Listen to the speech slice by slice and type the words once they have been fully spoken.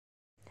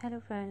Hello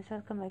friends,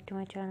 welcome back to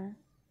my channel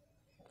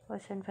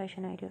First and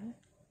Fashion Idol.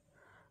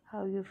 How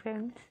are you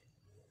friends?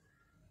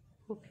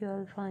 Hope you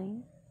all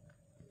fine.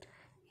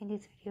 In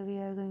this video we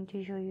are going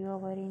to show you a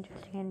very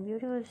interesting and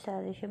beautiful,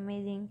 stylish,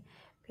 amazing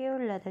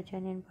pure leather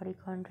genuine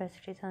bodycon dress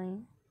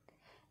design.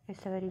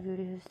 It's a very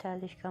beautiful,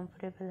 stylish,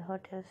 comfortable,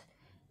 hottest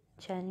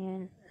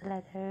genuine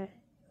leather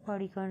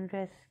bodycon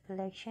dress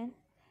collection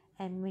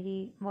and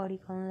midi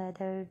bodycon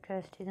leather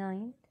dress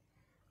design.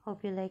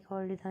 Hope you like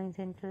all designs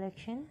and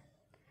collection.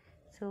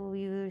 So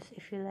viewers,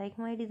 if you like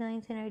my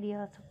designs and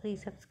ideas, so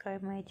please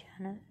subscribe my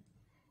channel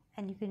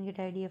and you can get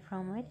idea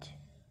from it.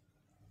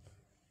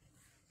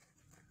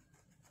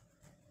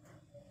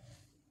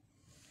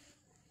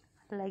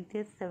 Like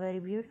this, the very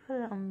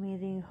beautiful,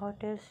 amazing,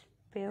 hottest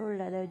pure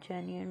leather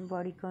genuine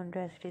bodycon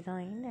dress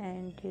design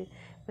and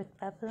with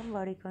peplum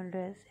bodycon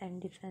dress,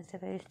 and this one's a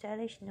very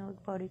stylish nude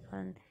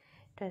bodycon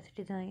dress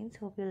designs.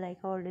 Hope you like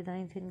all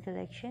designs in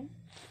collection.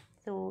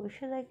 So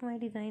if you like my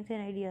designs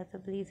and ideas, so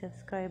please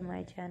subscribe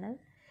my channel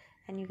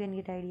and you can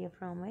get idea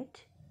from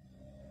it.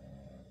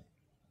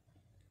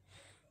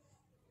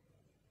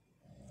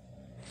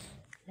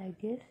 Like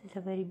this, it's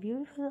a very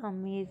beautiful,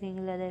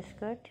 amazing leather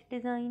skirt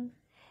design,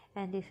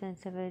 and this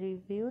one's a very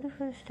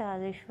beautiful,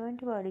 stylish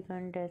front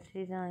bodycon dress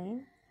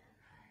design.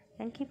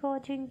 And keep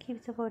watching,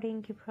 keep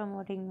supporting, keep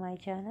promoting my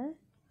channel.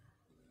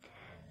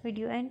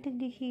 Video and तक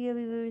देखिएगा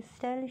viewers,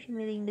 stylish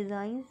amazing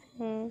designs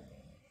हैं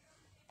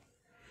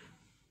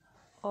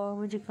और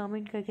मुझे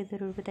comment करके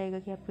ज़रूर बताइएगा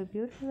कि आपको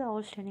beautiful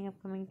outstanding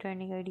upcoming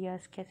trending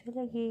ideas कैसे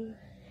लगे।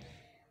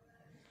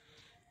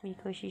 मेरी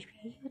कोशिश भी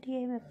यही होती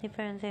है मैं अपने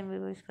फ्रेंड्स एंड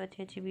व्यूअर्स को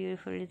अच्छे अच्छे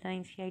ब्यूटीफुल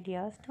डिज़ाइंस की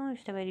आइडियाज़ दूँ।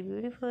 It's a very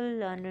beautiful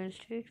London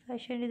street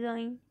fashion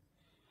design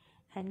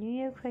and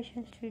New York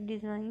fashion street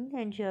design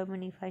and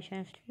Germany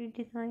fashion street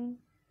design.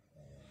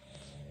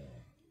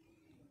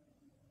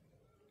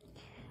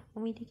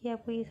 उम्मीद है कि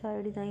आपको ये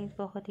सारे डिज़ाइन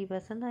बहुत ही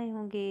पसंद आए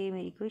होंगे।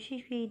 मेरी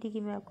कोशिश भी यही थी कि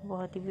मैं आपको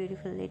बहुत ही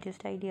ब्यूटीफुल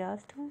लेटेस्ट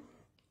आइडियाज़ दूँ।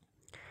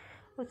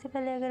 उससे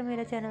पहले अगर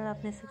मेरा चैनल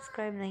आपने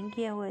सब्सक्राइब नहीं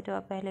किया हुआ है तो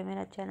आप पहले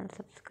मेरा चैनल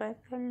सब्सक्राइब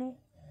कर लें,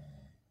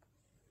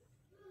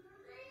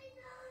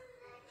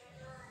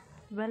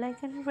 बेल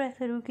आइकन प्रेस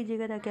ज़रूर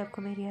कीजिएगा ताकि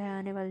आपको मेरी हर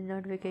आने वाली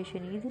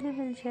नोटिफिकेशन ईजिली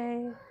मिल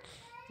जाए।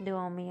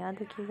 दुआ में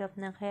याद रखिएगा,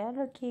 अपना ख्याल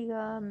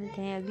रखिएगा।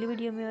 मिलते हैं अगली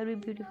वीडियो में और भी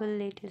beautiful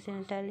latest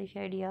and stylish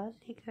ideas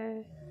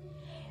लेकर।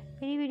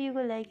 मेरी वीडियो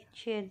को लाइक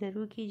शेयर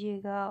ज़रूर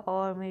कीजिएगा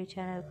और मेरे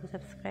चैनल को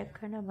सब्सक्राइब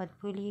करना मत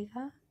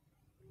भूलिएगा।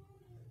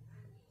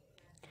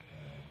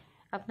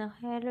 अपना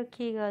ख्याल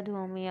रखिएगा,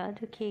 दुआ में याद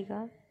रखिएगा।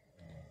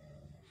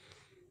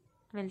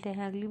 मिलते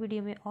हैं अगली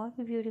वीडियो में और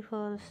भी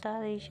beautiful,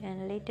 stylish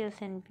and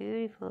latest and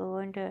beautiful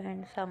winter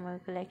and summer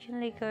collection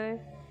लेकर।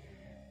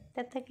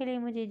 तब तक के लिए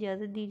मुझे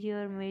इजाज़त दीजिए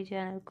और मेरे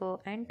चैनल को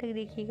एंड तक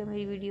देखिएगा,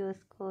 मेरी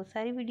वीडियोस को,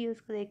 सारी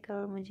वीडियोस को देखकर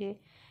और मुझे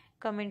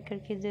कमेंट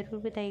करके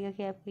ज़रूर बताइएगा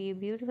कि आपको ये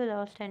beautiful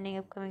outstanding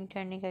upcoming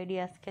trending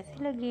ideas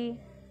कैसे लगे।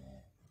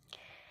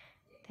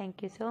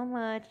 Thank you so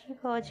much.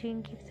 Keep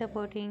watching, keep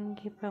supporting,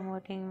 keep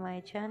promoting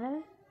my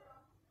channel.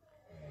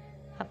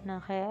 अपना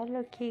ख्याल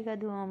रखिएगा,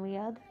 दुआ में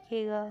याद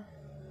रखिएगा।